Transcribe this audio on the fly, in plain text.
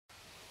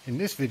In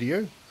this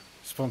video,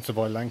 sponsored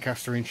by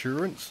Lancaster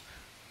Insurance,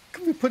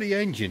 can we put the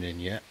engine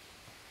in yet?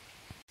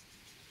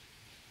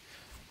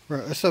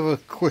 Right, let's have a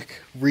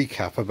quick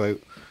recap about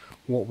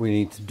what we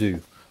need to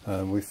do.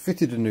 We've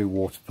fitted a new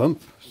water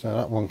pump, so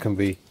that one can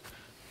be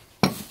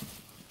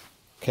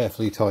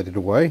carefully tidied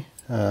away.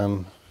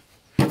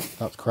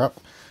 That's crap.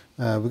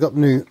 We've got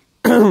new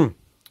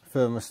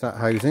thermostat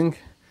housing,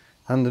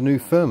 and the new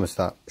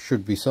thermostat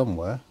should be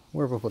somewhere.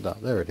 Where have I put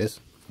that? There it is.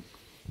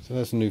 So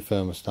there's a new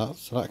thermostat,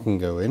 so that can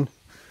go in.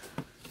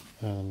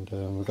 And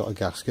we've got a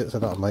gasket, so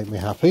that'll make me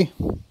happy.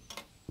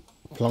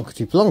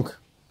 Plonkety plonk.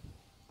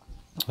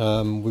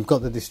 We've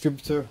got the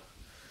distributor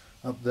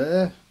up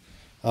there.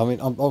 I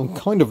mean, I'm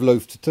kind of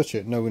loath to touch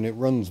it, knowing it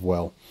runs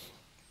well,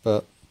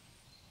 but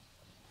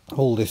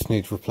all this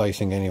needs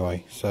replacing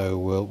anyway. So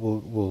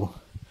we'll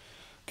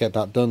get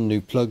that done.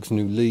 New plugs,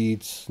 new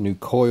leads, new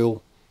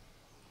coil.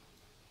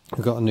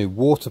 We've got a new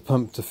water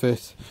pump to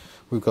fit.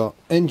 We've got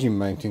engine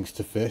mountings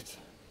to fit.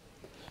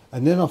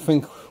 And then I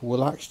think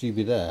we'll actually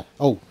be there.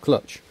 Oh,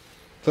 clutch.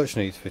 Clutch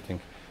needs fitting.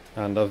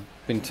 And I've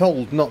been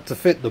told not to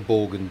fit the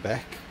Borg &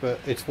 Beck, but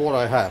it's what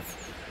I have.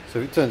 So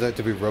if it turns out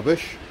to be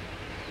rubbish,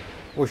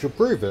 we shall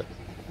prove it.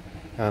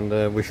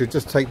 And we should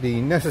just take the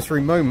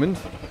necessary moment.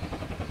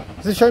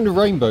 It's a shame the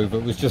rainbow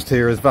that was just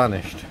here has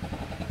vanished.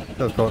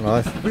 That was quite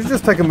nice. We should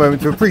just take a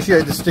moment to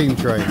appreciate the steam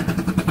train.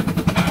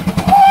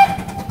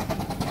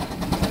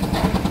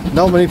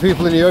 Not many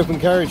people in the open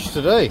carriage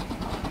today.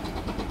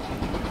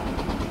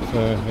 So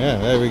yeah,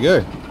 there we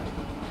go.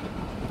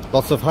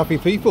 Lots of happy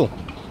people.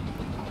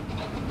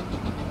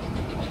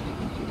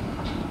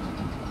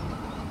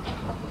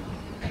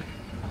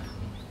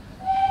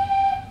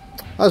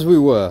 As we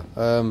were,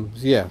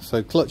 yeah,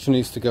 so clutch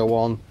needs to go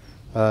on.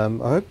 I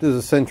hope there's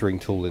a centering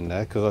tool in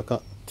there,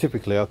 because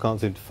typically I can't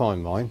seem to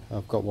find mine.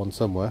 I've got one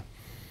somewhere.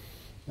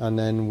 And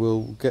then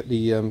we'll get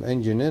the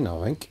engine in,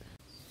 I think.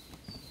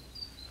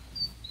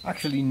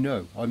 Actually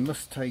no, I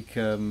must take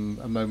a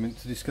moment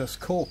to discuss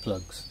core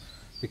plugs,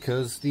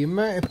 because the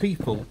amount of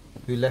people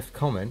who left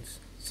comments,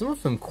 some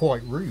of them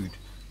quite rude,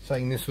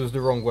 saying this was the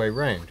wrong way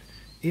round.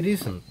 It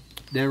isn't.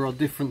 There are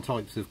different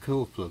types of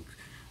core plugs,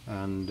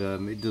 and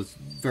it does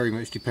very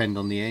much depend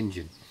on the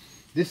engine.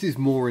 This is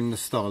more in the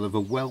style of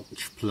a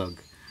Welch plug,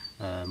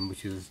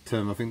 which is a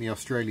term I think the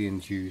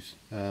Australians use.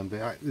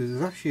 But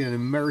there's actually an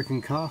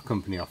American car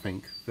company, I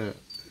think, that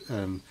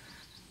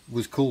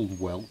was called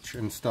Welch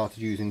and started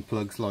using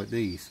plugs like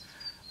these.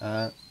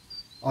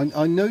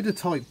 I know the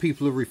type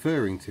people are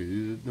referring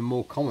to, the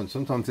more common.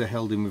 Sometimes they're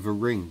held in with a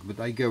ring, but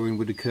they go in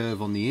with a curve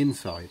on the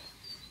inside.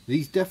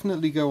 These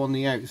definitely go on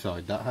the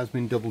outside. That has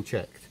been double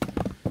checked.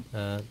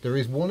 There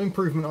is one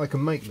improvement I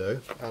can make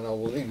though, and I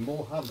will need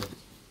more hammers.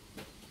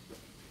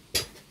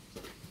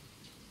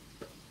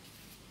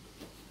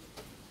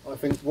 I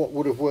think what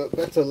would have worked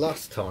better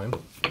last time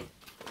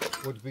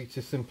would be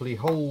to simply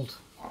hold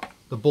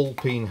the ball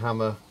peen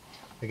hammer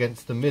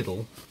against the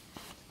middle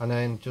and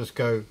then just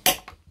go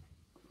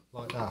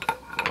like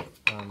that,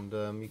 and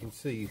you can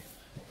see,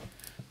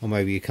 or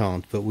maybe you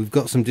can't, but we've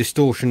got some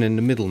distortion in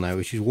the middle now,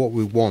 which is what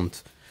we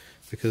want,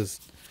 because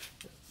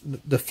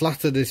the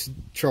flatter this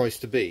tries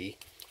to be,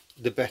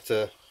 the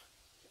better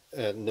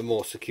and the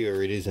more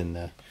secure it is in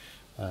there.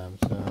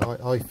 So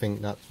I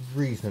think that's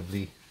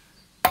reasonably,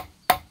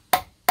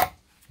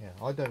 yeah,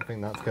 I don't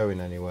think that's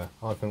going anywhere.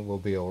 I think we'll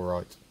be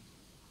alright.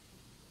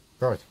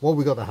 Right, well,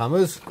 we got the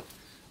hammers,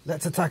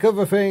 let's attack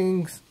other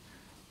things.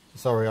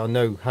 Sorry, I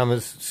know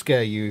hammers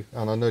scare you,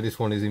 and I know this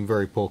one is in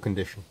very poor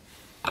condition.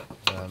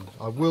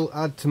 I will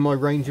add to my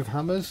range of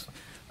hammers.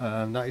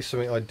 That is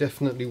something I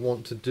definitely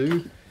want to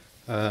do.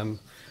 I'm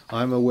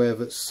aware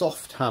that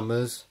soft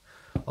hammers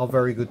are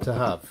very good to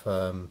have.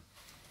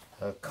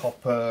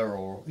 Copper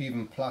or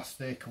even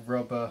plastic,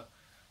 rubber.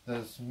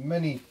 There's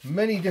many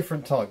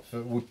different types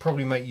that would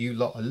probably make you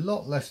a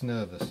lot less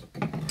nervous.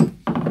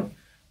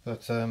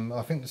 But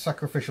I think the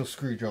sacrificial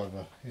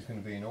screwdriver is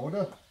going to be in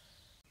order.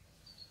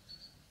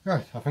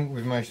 Right, I think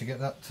we've managed to get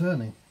that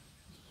turning.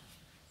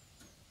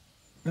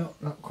 No,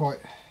 not quite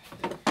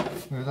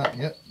with that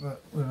yet,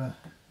 but with a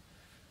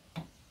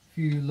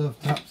few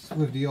love taps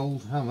with the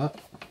old hammer.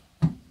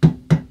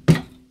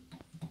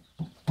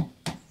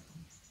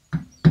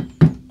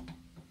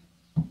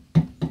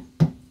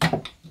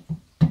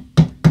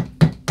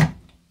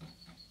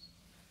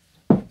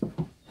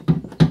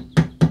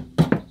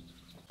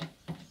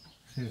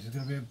 See, this is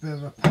going to be a bit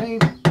of a pain.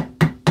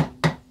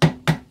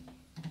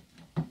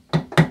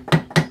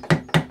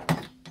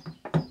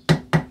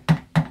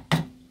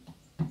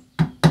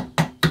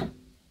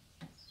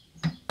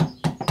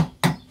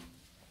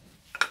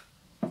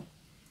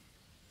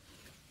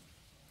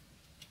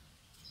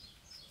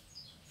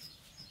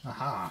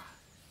 Aha!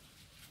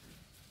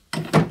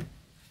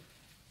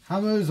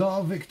 Hammers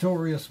are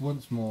victorious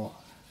once more.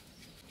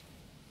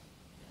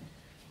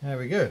 There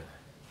we go.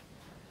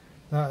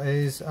 That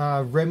is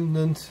our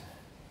remnant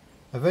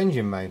of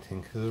engine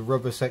mounting, because the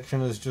rubber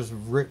section has just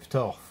ripped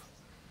off.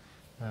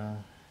 So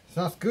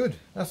that's good.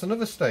 That's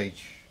another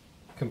stage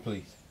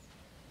complete.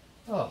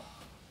 Oh.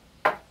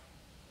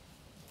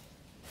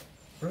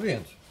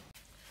 Brilliant.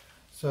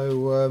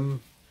 So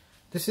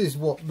this is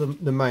what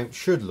the mount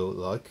should look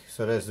like.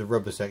 So there's the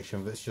rubber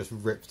section that's just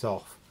ripped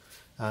off,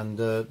 and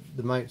the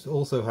mounts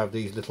also have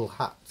these little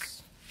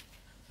hats,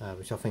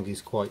 which I think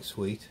is quite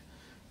sweet,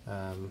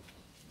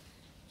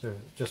 so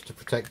just to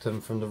protect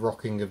them from the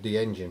rocking of the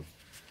engine.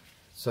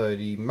 So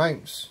the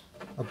mounts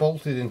are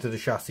bolted into the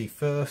chassis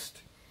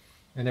first,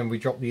 and then we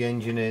drop the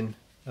engine in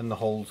and the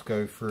holes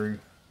go through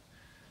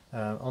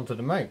onto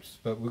the mounts.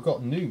 But we've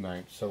got new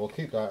mounts, so I'll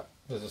keep that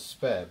as a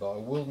spare, but I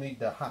will need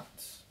the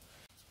hats.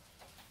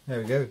 There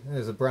we go,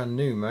 there's a brand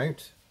new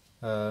mount.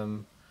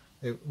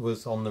 It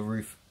was on the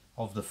roof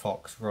of the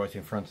Fox right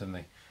in front of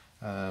me.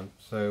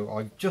 So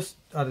I just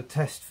had a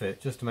test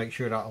fit just to make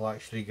sure that'll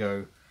actually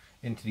go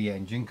into the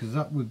engine, because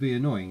that would be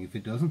annoying if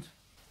it doesn't.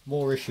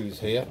 More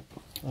issues here,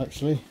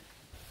 actually.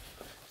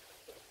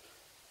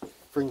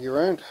 Bring you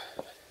around.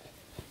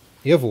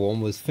 The other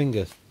one was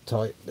finger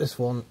tight, this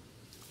one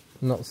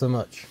not so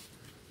much.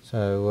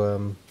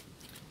 So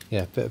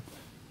yeah, bit of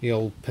the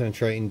old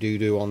penetrating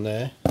doo-doo on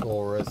there,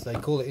 or as they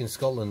call it in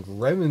Scotland,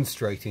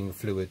 remonstrating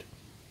fluid.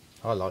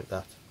 I like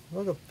that.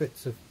 I've got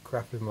bits of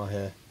crap in my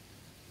hair.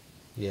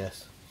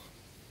 Yes.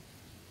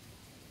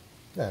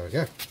 There we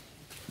go.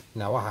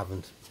 No, I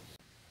haven't.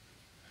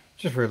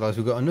 Just realised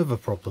we've got another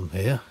problem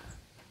here.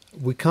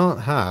 We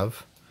can't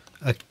have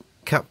a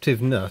captive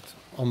nut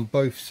on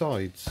both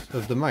sides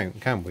of the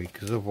mount, can we?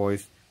 Because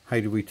otherwise, how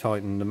do we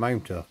tighten the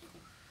mount up?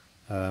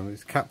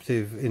 It's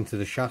captive into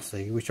the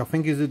chassis, which I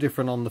think is a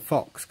different on the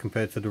Fox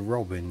compared to the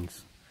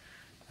Robins.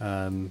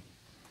 I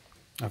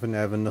think they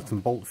have a nut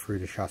and bolt through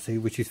the chassis,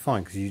 which is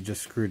fine because you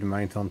just screw the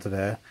mount onto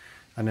there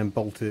and then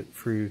bolt it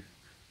through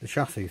the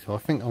chassis. So I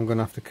think I'm going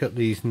to have to cut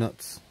these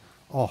nuts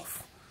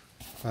off.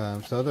 So I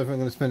don't think I'm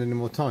going to spend any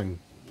more time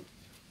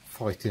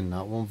fighting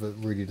that one that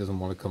really doesn't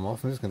want to come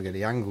off. I'm just going to get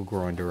the angle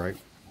grinder out.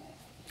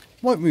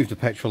 Might move the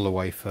petrol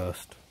away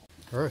first.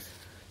 Alright,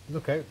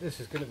 look out,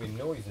 this is going to be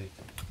noisy.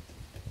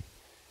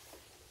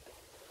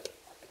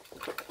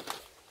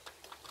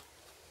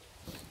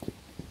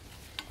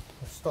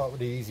 Let's start with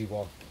the easy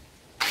one.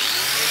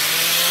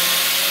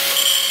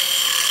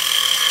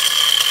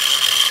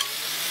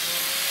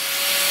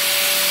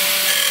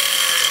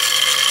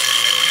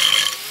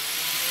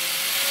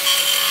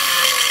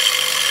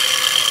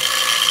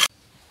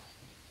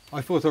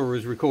 I thought I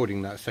was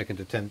recording that second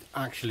attempt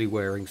actually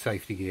wearing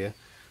safety gear,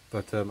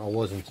 but I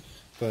wasn't.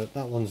 But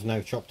that one's now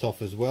chopped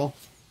off as well.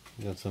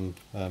 Got some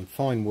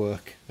fine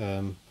work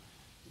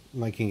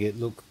making it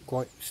look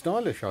quite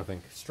stylish, I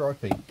think,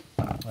 stripy.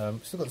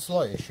 Still got a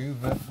slight issue,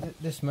 but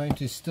this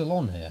mount is still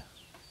on here,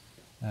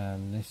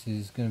 and this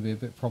is going to be a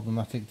bit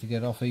problematic to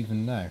get off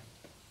even now.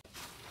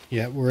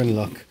 Yeah, we're in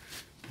luck.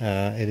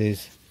 It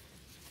is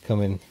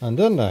coming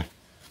undone now.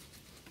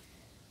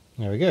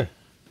 There we go.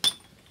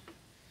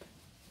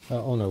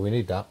 Oh no, we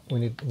need that. We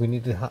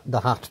need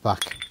the hat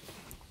back.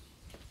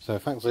 So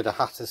thankfully the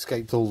hat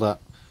escaped all that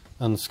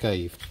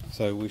unscathed.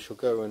 So we shall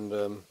go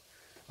and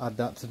add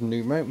that to the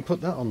new mount and put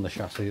that on the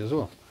chassis as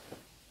well.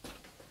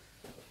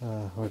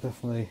 We're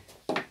definitely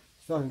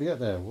starting to get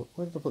there.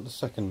 Where did I put the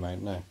second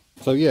mount now?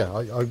 So yeah,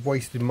 I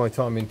wasted my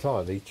time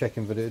entirely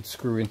checking that it would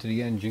screw into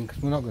the engine,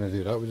 because we're not going to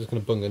do that. We're just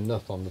going to bung a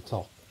nut on the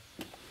top.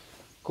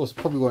 Of course, it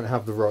probably won't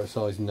have the right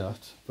size nut,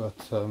 but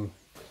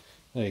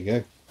there you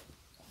go.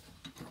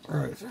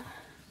 Alright,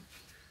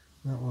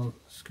 that one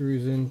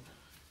screws in,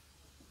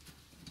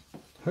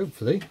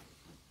 hopefully,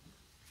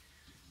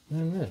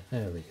 and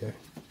there we go.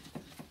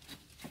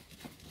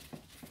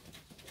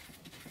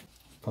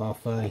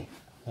 Parfait,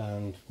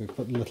 and we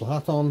put the little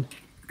hat on.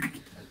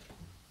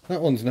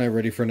 That one's now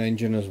ready for an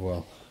engine as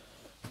well.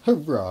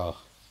 Hurrah!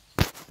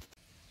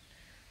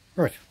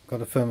 Right, got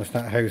the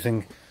thermostat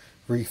housing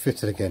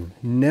refitted again.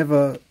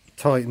 Never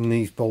tighten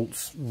these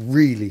bolts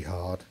really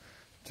hard,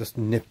 just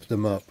nip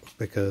them up,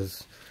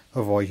 because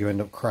otherwise you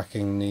end up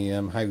cracking the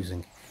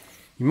housing.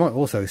 You might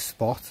also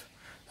spot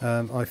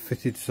I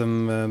fitted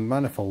some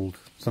manifold,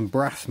 some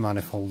brass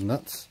manifold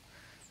nuts.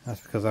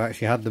 That's because I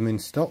actually had them in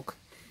stock.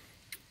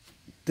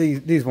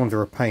 These ones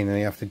are a pain and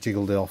you have to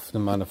jiggle it off the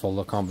manifold.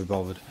 I can't be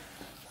bothered.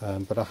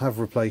 But I have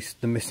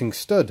replaced the missing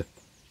stud.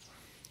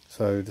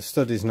 So the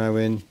stud is now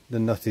in, the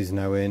nut is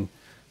now in.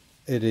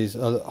 It is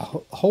a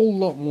whole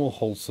lot more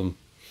wholesome.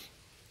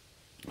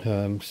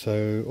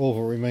 So all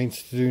that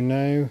remains to do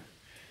now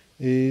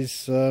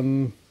is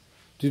do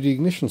the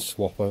ignition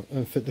swap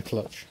and fit the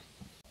clutch.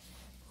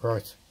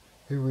 Right,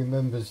 who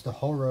remembers the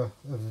horror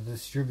of the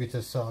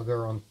distributor saga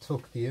on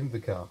Tuck the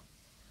Invicar?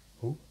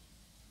 Ooh.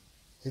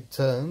 It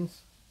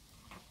turns,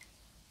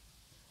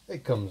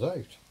 it comes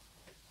out.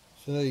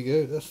 So there you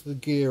go, that's the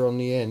gear on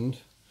the end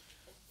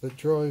that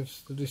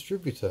drives the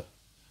distributor.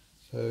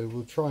 So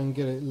we'll try and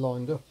get it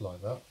lined up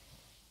like that.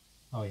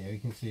 Oh yeah, you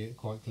can see it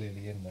quite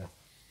clearly in there.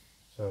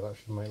 So that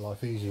should make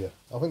life easier.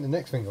 I think the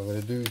next thing I'm going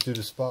to do is do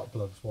the spark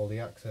plugs while the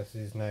access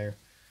is now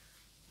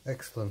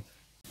excellent.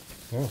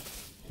 Oh,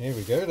 here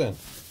we go then.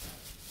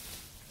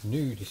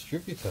 New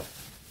distributor.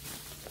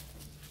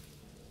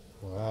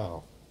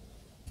 Wow.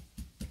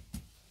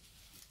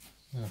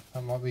 Yeah,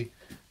 that might be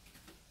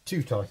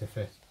too tight a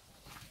fit.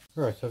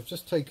 Right, I've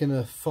just taken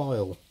a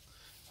file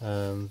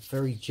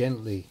very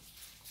gently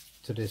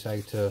to this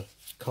outer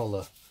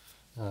collar,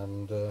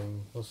 and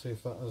we'll see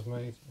if that has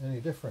made any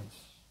difference.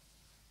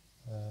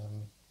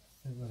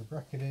 See where the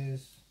bracket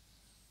is,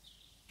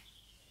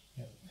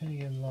 get the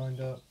pinion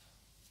lined up.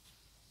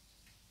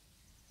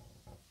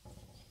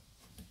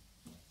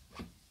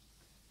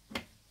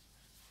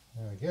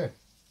 There we go.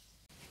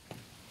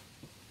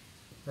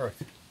 Right,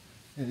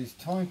 it is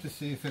time to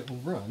see if it will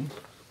run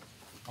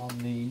on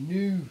the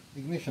new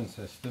ignition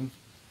system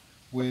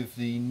with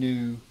the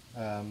new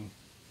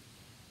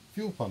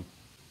fuel pump.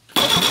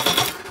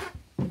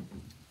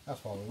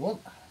 That's what we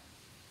want.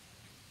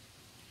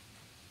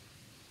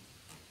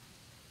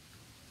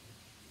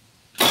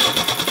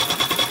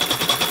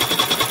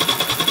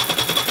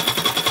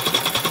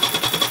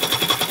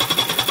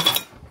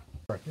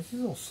 Right, this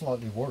is all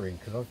slightly worrying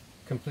because I've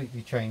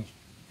completely changed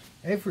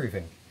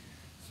everything.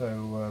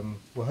 So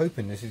we're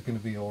hoping this is going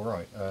to be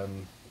alright.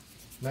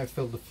 Now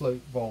filled the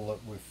float bowl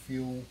up with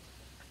fuel,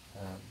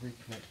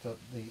 reconnect up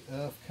the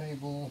earth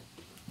cable,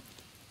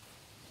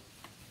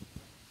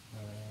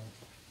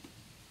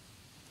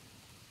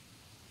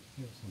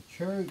 give it some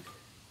choke.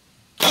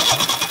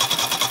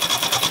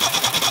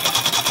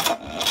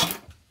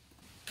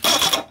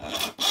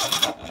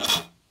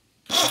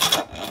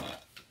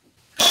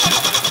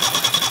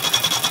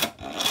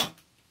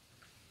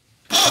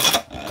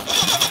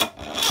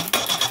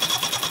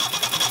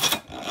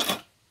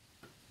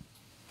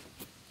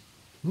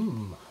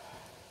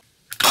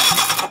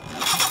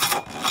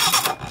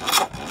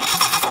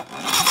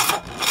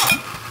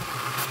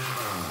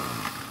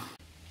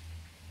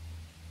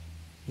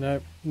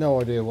 No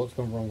idea what's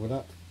gone wrong with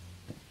that.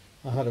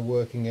 I had a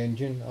working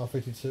engine, I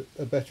fitted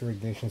a better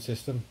ignition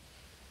system.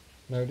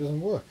 No, it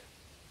doesn't work.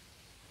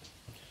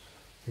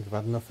 I think I've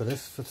had enough of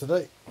this for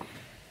today.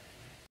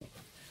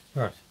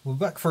 Right, we're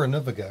back for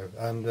another go,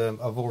 and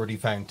I've already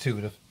found two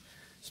of the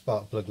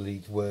spark plug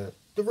leads were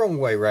the wrong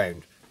way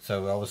round.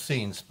 So I was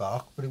seeing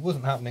spark, but it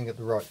wasn't happening at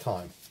the right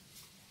time.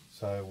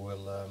 So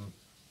we'll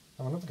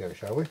have another go,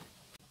 shall we?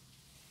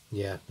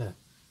 Yeah, no,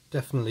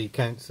 definitely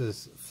counts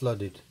as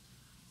flooded.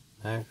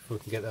 Now, if we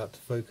can get that to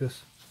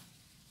focus.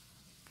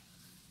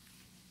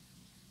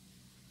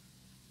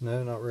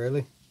 No, not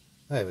really.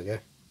 There we go.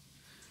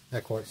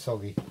 They're quite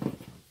soggy.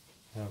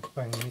 Now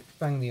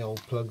bang the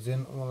old plugs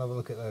in, and we'll have a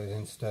look at those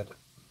instead.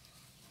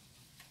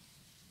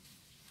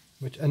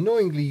 Which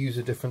annoyingly use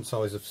a different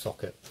size of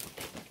socket.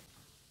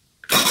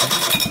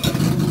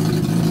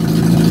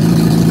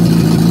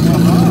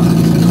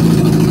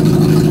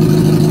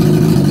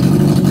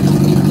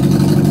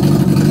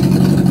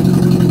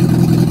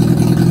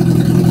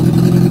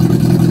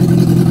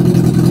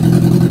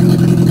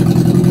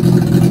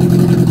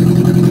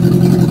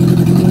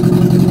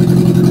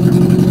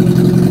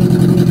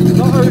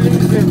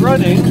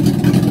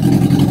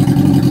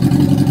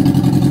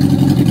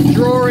 It's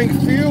drawing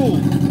fuel.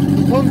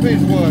 The pump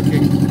is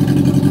working.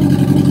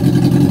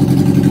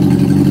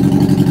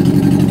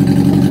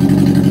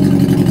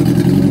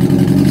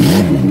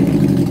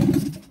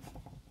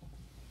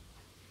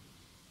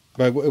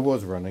 But it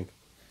was running.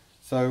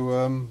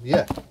 So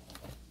yeah,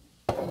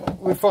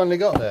 we finally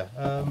got there.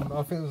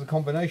 I think it was a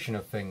combination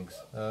of things.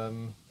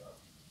 I'm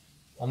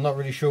not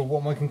really sure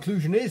what my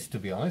conclusion is, to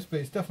be honest,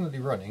 but it's definitely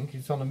running.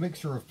 It's on a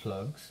mixture of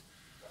plugs.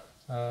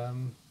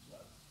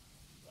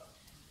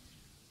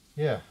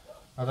 Yeah,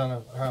 I don't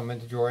know how I'm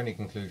meant to draw any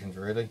conclusions,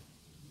 really.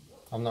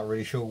 I'm not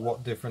really sure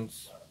what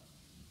difference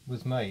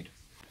was made.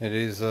 It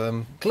is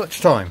clutch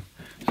time.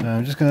 So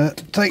I'm just going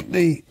to take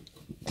the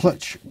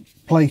clutch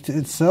plate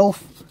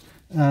itself,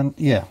 and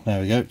yeah,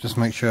 there we go. Just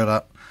make sure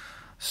that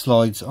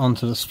slides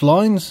onto the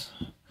splines.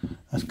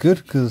 That's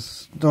good,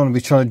 because I don't want to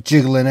be trying to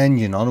jiggle an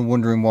engine on and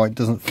wondering why it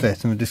doesn't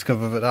fit, and we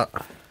discover that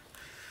that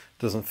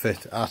doesn't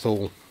fit at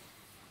all.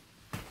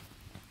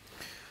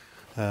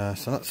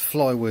 So that's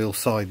flywheel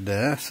side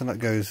there, so that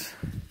goes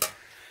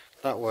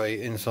that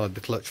way inside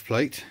the clutch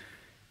plate.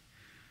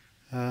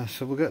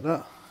 So we'll get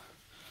that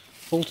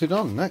bolted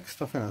on next.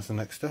 I think that's the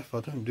next step. I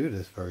don't do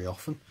this very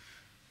often,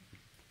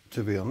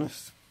 to be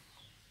honest.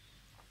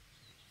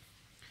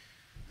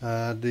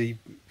 The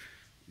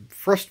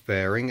thrust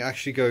bearing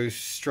actually goes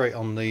straight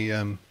on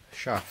the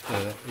shaft.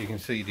 You can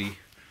see the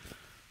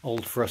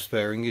old thrust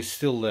bearing is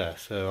still there,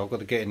 so I've got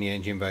to get in the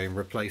engine bay and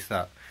replace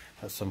that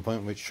at some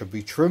point, which should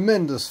be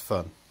tremendous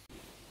fun.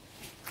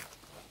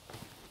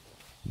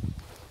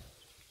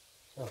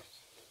 Right.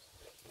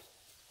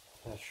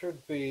 There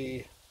should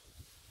be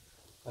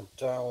a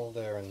dowel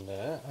there and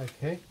there.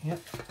 Okay, yep.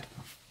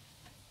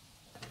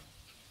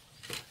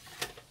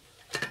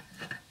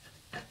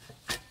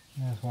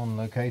 There's one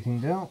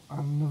locating down,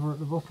 and another at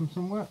the bottom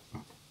somewhere.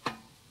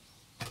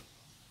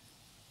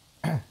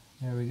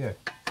 There we go.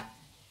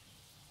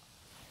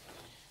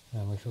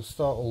 And we shall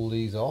start all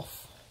these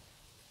off,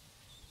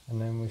 and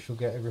then we shall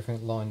get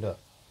everything lined up.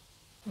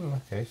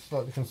 Okay,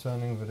 slightly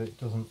concerning that it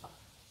doesn't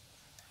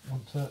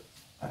want to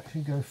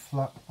actually go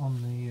flat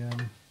on the...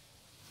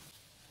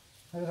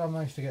 How did I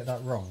manage to get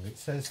that wrong? It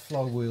says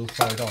flywheel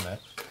side on it,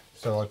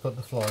 so I put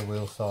the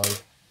flywheel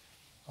side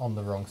on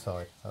the wrong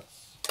side.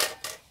 That's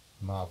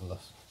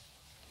marvellous.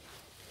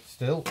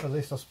 Still, at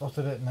least I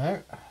spotted it now.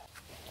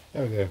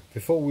 There we go.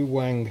 Before we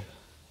wang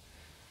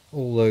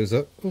all those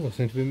up, oh, I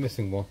seem to be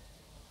missing one.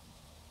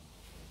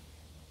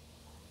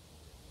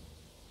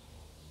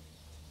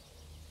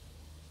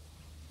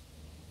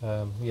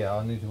 Yeah,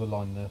 I need to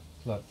align the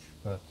clutch,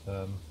 but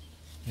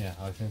yeah,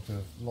 I seem to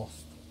have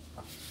lost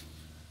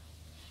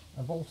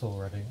a bolt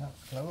already.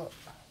 That's clever.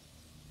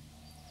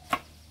 There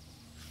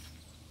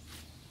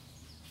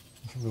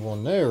should be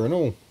one there and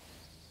all.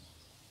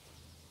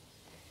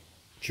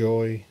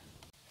 Joy.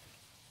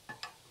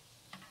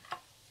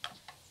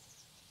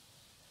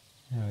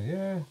 Oh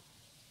yeah.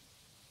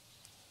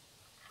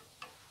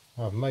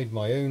 I've made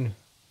my own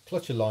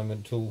clutch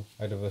alignment tool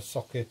out of a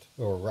socket,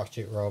 or a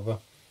ratchet rather,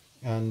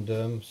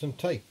 and some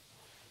tape,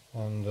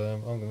 and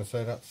I'm going to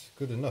say that's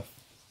good enough.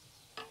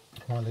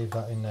 I'll leave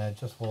that in there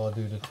just while I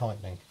do the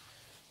tightening.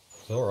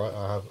 It's alright,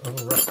 I have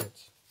other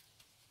ratchets.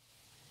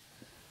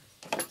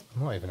 I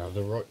might even have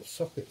the right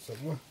socket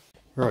somewhere.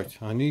 Right,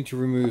 I need to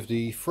remove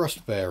the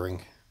thrust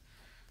bearing,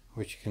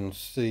 which you can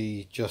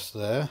see just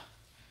there.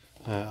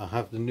 I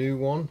have the new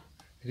one.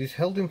 It is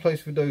held in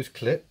place with those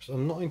clips.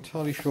 I'm not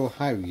entirely sure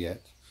how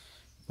yet,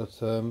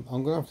 but I'm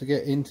going to have to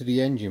get into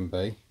the engine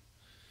bay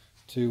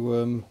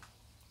to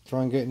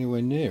try and get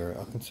anywhere near it.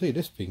 I can see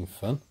this being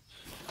fun.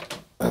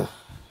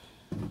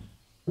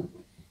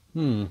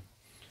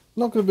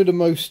 Not going to be the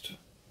most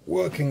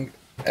working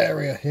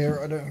area here,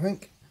 I don't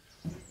think.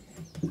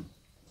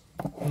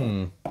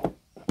 If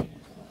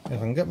I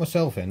can get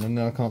myself in, and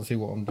then I can't see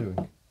what I'm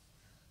doing.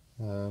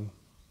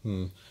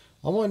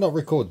 I might not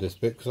record this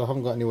bit because I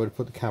haven't got anywhere to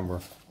put the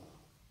camera.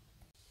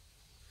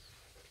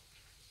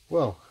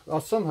 Well, I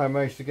somehow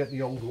managed to get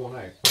the old one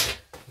out.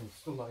 I'm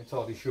still not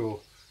entirely sure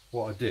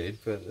what I did,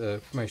 but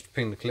managed to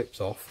ping the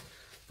clips off.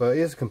 But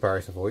here's a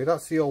comparison for you.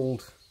 That's the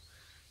old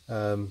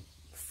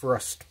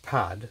thrust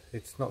pad.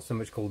 It's not so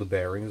much called a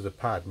bearing as a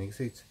pad, and you can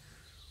see it's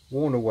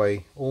worn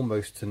away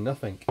almost to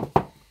nothing.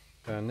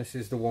 And this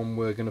is the one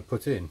we're going to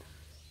put in,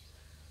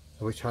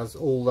 which has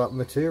all that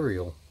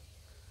material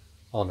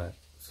on it.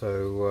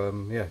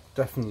 So yeah,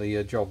 definitely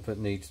a job that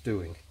needs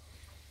doing.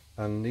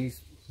 And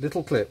these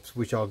little clips,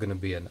 which are going to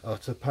be an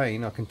utter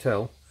pain, I can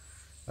tell,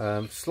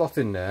 slot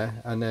in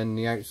there, and then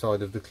the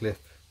outside of the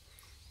clip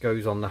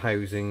goes on the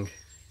housing,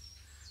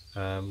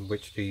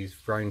 which these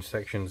round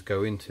sections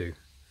go into.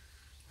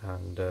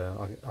 And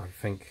I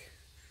think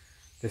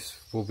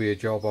this will be a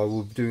job I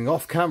will be doing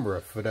off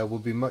camera, for there will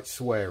be much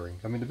swearing.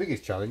 I mean, the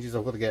biggest challenge is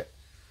I've got to get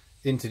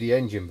into the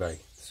engine bay,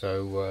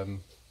 so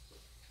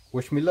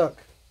wish me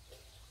luck.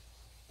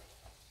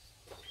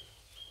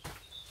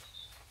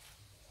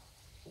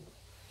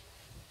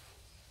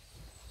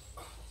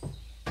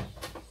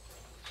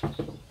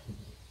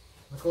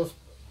 Of course,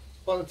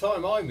 by the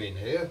time I'm in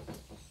here,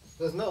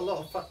 there's not a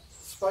lot of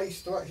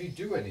space to actually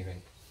do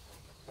anything.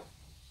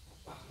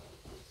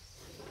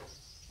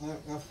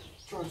 I've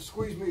tried to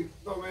squeeze me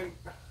bum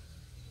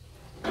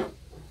in.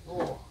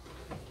 Oh.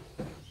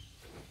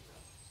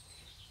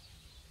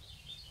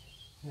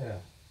 Yeah.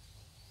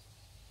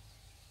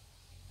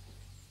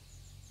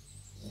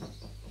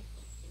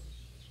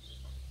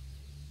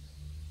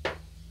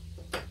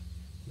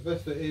 The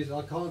best bit is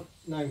I can't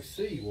now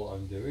see what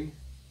I'm doing.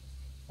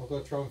 I've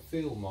got to try and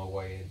feel my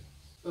way in.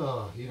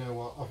 Oh, you know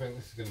what? I think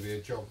this is going to be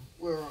a job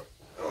where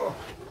I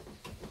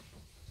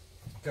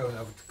go and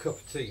have a cup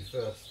of tea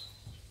first.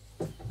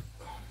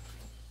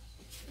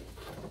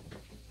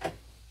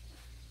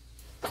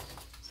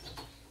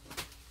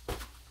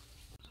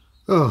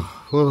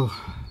 Oh, well,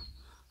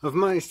 I've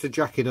managed to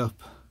jack it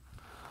up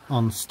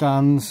on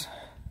stands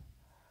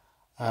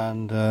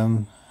and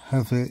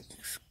hopefully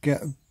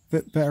get a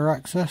bit better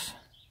access.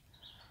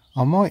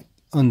 I might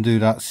undo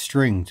that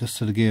string just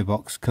so the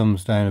gearbox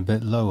comes down a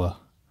bit lower,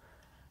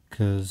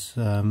 because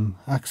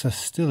access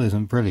still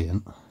isn't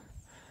brilliant,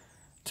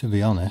 to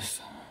be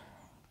honest.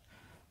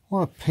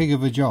 What a pig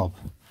of a job.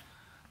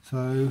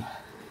 So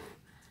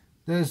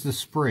there's the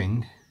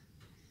spring,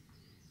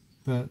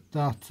 but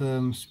that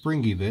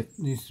springy bit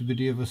needs to be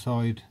the other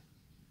side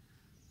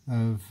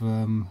of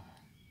the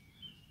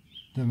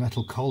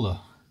metal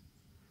collar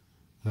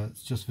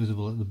that's just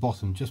visible at the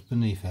bottom, just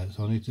beneath it.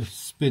 So I need to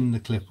spin the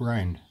clip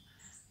round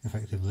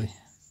effectively.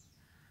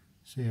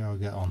 See how I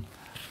get on.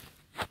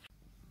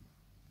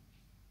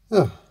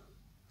 Oh,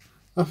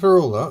 after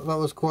all that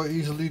was quite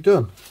easily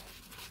done,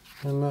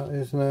 and that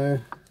is now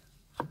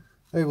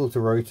able to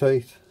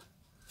rotate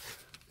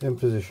in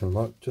position.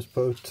 Right, just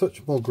put a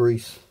touch more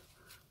grease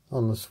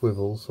on the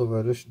swivels,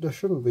 although there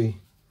shouldn't be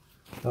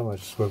that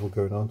much swivel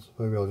going on, so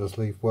maybe I'll just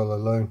leave well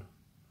alone.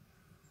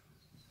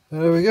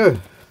 And there we go.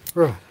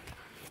 Right,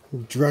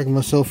 drag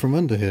myself from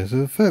under here. So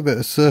a fair bit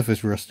of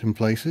surface rust in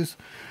places.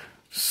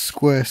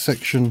 Square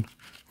section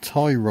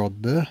tie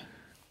rod there,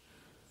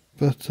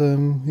 but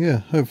yeah,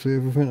 hopefully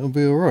everything will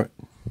be alright.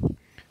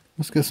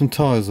 Let's get some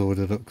tyres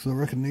ordered up, because I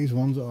reckon these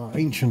ones are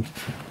ancient.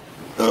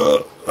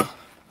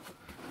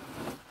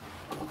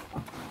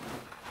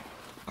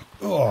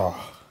 Oh.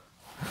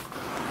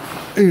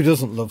 Who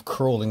doesn't love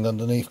crawling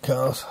underneath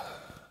cars?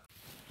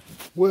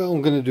 Well,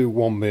 I'm going to do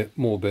one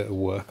more bit of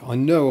work. I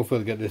know I've got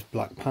to get this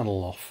black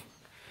panel off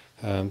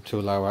to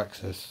allow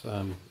access.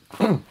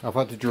 I've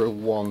had to drill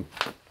one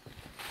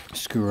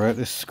screw out.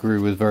 This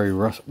screw was very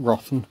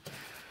rotten,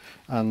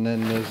 and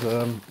then there's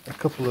a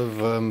couple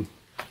of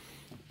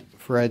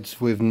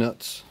threads with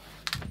nuts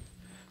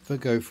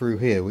that go through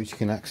here, which you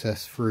can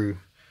access through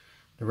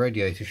the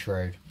radiator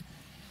shroud.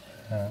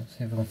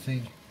 See if I can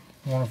see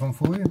one of them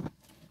for you.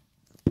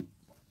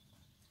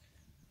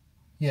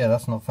 Yeah,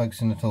 that's not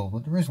focusing at all,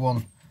 but there is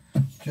one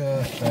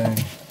just down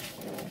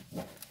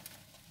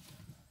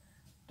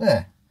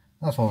there.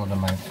 That's one of the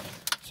mounts.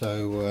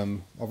 So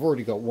I've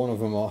already got one of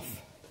them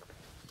off.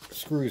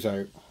 Screws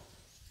out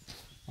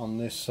on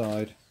this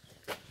side.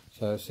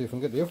 So let's see if I can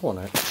get the other one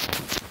out.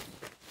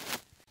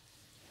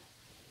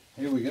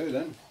 Here we go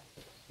then.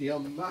 The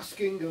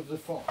unmasking of the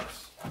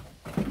fox.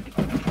 I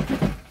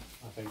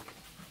think.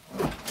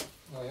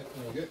 Oh yeah,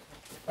 there we go.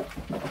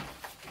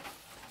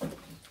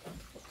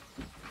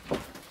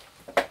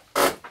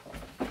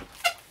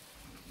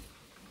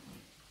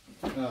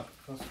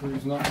 That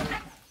screw's not out.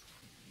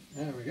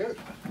 There we go.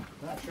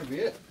 That should be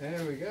it.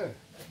 There we go.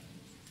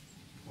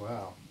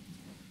 Wow.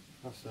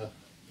 That's a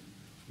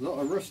lot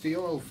of rusty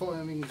oil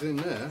filings in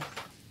there.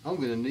 I'm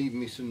going to need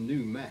me some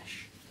new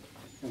mesh.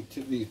 And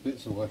tip these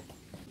bits away.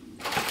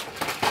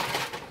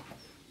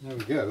 There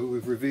we go.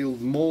 We've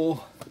revealed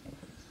more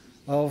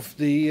of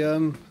the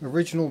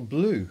original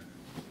blue.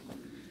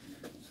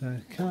 So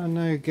can I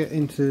now get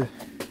into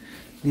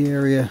the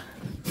area?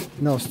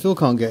 No, I still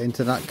can't get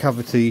into that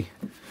cavity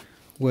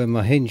where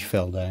my hinge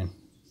fell down.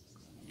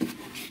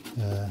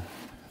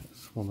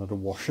 It's one of the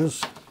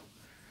washers.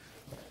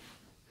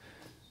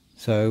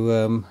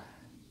 So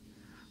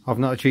I've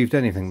not achieved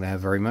anything there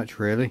very much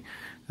really,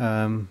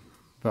 but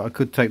I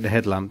could take the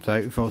headlamps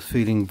out if I was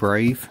feeling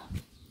brave.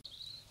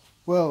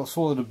 Well, I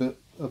swallowed a bit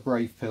of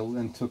brave pill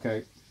and took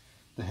out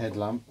the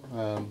headlamp.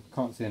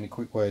 Can't see any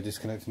quick way of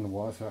disconnecting the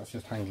wire, so that's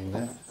just hanging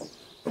there.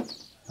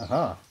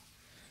 Aha!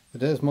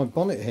 But there's my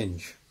bonnet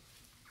hinge.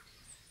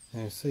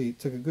 Now see, it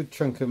took a good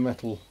chunk of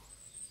metal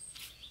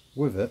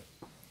with it,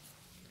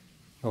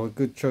 or a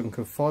good chunk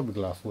of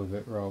fiberglass with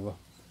it rather.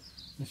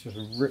 It's just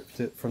ripped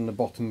it from the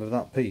bottom of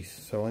that piece,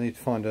 so I need to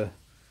find a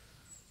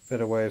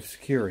better way of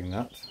securing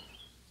that.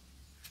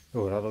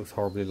 Oh, that looks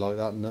horribly like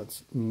that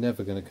nut's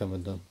never going to come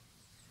undone.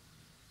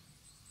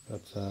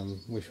 But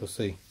we shall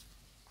see.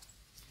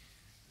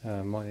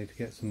 Might need to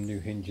get some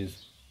new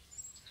hinges.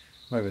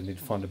 Maybe I need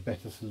to find a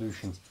better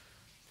solution.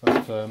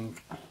 But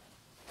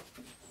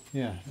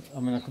yeah, I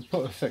mean I could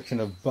put a section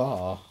of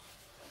bar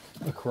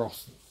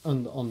across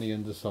on the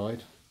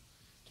underside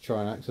to try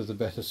and act as a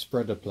better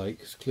spreader plate,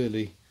 because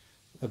clearly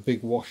a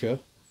big washer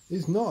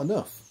is not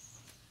enough.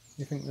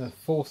 You think the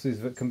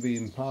forces that can be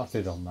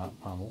imparted on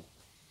that panel,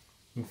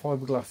 and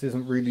fiberglass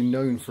isn't really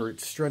known for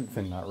its strength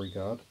in that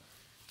regard,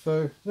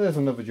 so there's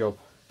another job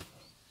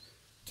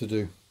to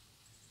do.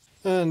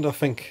 And I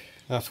think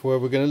that's where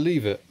we're going to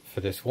leave it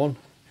for this one.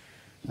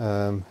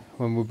 When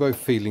we're both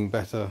feeling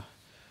better,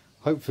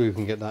 hopefully we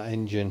can get that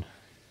engine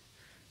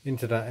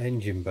into that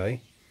engine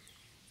bay,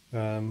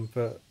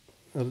 but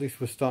at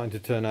least we're starting to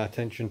turn our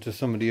attention to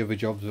some of the other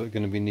jobs that are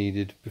going to be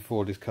needed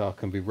before this car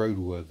can be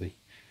roadworthy.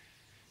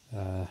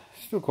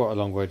 Still quite a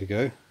long way to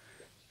go,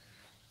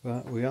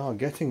 but we are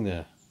getting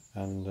there,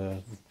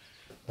 and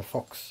the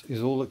Fox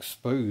is all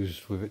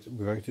exposed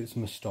without its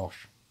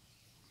moustache.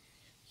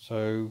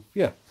 So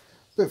yeah,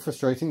 a bit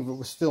frustrating, but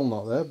we're still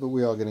not there, but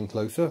we are getting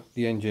closer.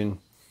 The engine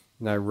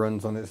now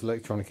runs on its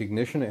electronic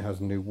ignition. It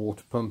has a new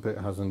water pump, it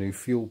has a new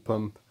fuel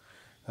pump,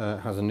 it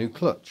has a new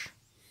clutch.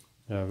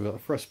 We've got a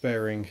thrust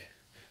bearing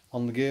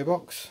on the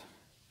gearbox,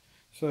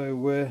 so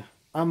we're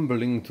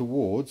ambling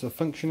towards a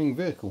functioning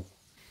vehicle.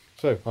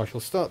 So I shall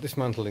start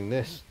dismantling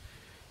this,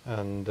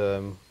 and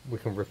we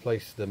can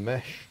replace the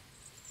mesh,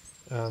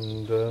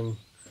 and we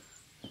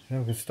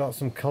can start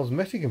some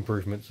cosmetic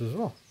improvements as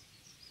well.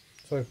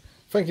 So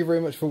thank you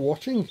very much for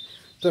watching.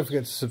 Don't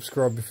forget to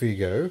subscribe before you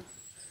go,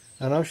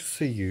 and I shall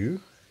see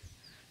you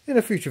in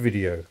a future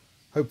video,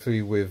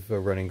 hopefully with a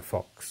running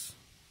Fox.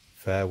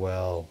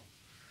 Farewell.